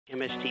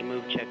MST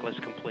move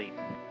checklist complete.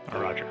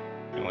 Roger.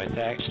 And with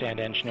that, stand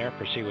engineer,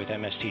 proceed with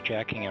MST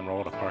jacking and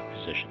roll to park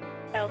position.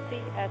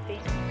 LC, SE.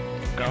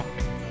 Go.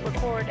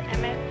 Record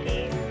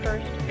MST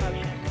first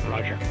motion.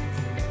 Roger.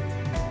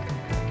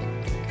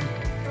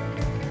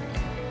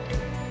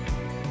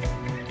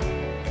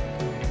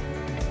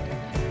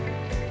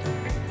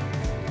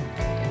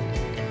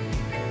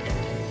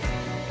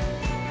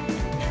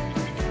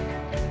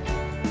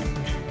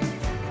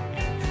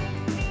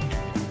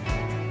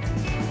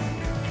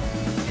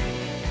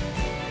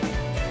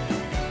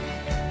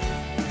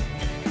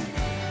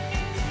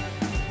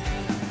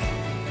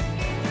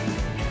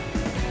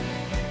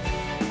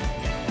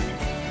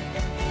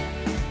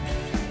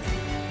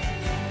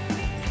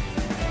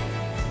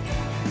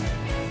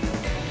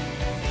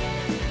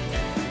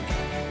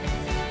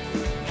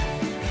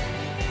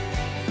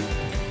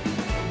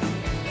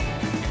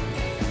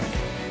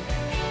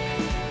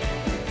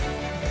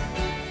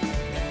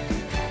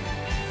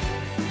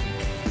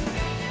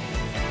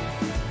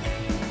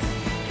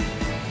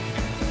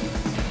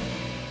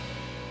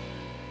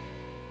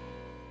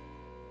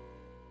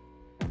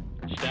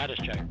 Status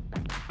check.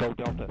 Go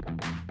Delta.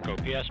 Go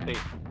PSP.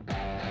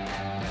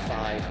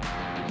 5,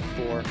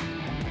 4,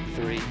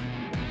 3,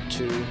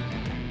 2,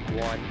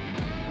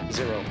 1,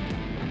 0.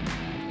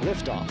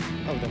 Liftoff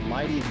of the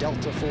mighty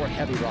Delta IV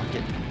Heavy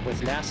rocket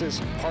with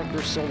NASA's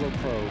Parker Solar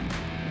Probe.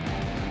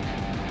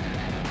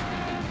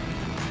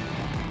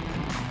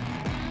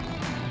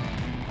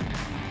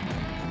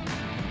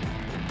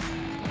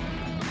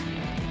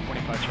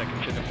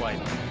 Seconds into flight.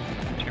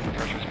 Chamber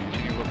pressures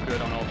continue to look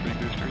good on all three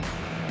boosters.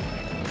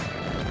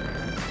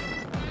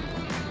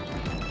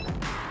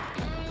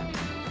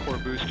 Core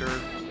booster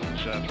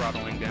is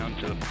throttling down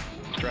to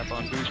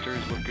strap-on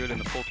boosters. Look good in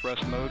the full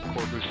thrust mode.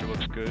 Core booster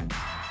looks good.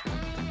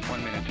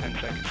 1 minute, 10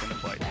 seconds into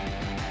flight.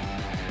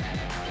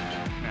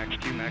 Max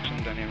Q,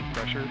 maximum dynamic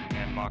pressure,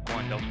 and Mach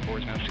 1 Delta IV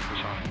is now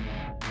supersonic.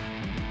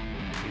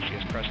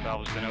 ACS press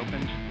valve has been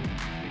opened.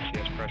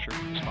 ACS pressure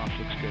response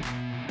looks good.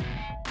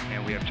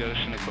 And we have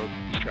jettisoned the both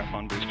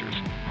strap-on boosters.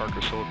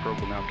 Parker Solar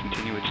Probe will now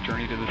continue its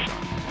journey to the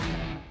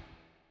sun.